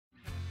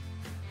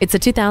It's a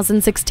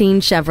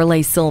 2016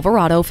 Chevrolet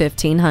Silverado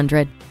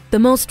 1500. The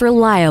most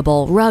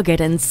reliable,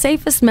 rugged, and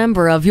safest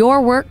member of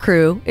your work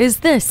crew is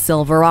this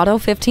Silverado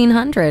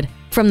 1500.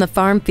 From the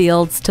farm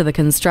fields to the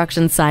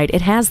construction site,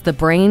 it has the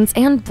brains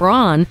and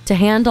brawn to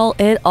handle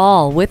it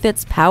all with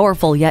its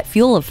powerful yet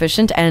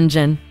fuel-efficient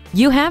engine.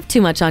 You have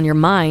too much on your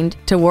mind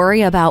to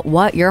worry about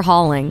what you're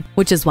hauling,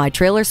 which is why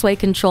trailer sway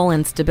control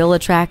and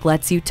StabiliTrak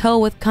lets you tow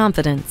with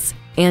confidence.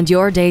 And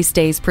your day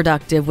stays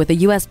productive with a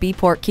USB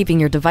port keeping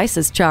your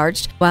devices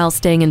charged while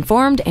staying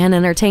informed and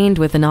entertained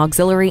with an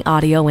auxiliary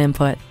audio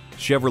input.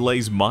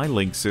 Chevrolet's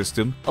MyLink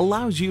system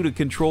allows you to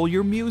control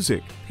your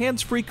music,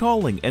 hands-free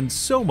calling, and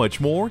so much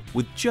more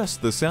with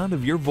just the sound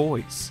of your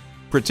voice.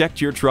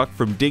 Protect your truck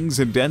from dings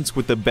and dents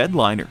with the bed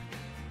liner.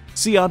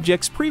 See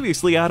objects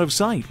previously out of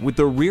sight with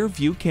the rear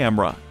view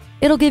camera.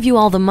 It'll give you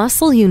all the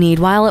muscle you need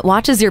while it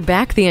watches your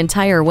back the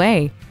entire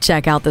way.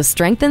 Check out the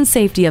strength and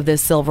safety of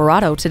this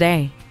Silverado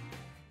today.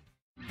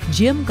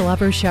 Jim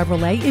Glover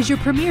Chevrolet is your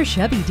premier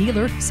Chevy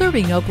dealer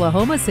serving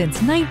Oklahoma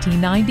since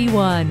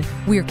 1991.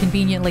 We're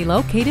conveniently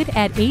located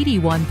at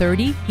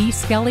 8130 E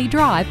Skelly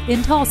Drive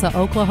in Tulsa,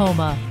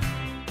 Oklahoma.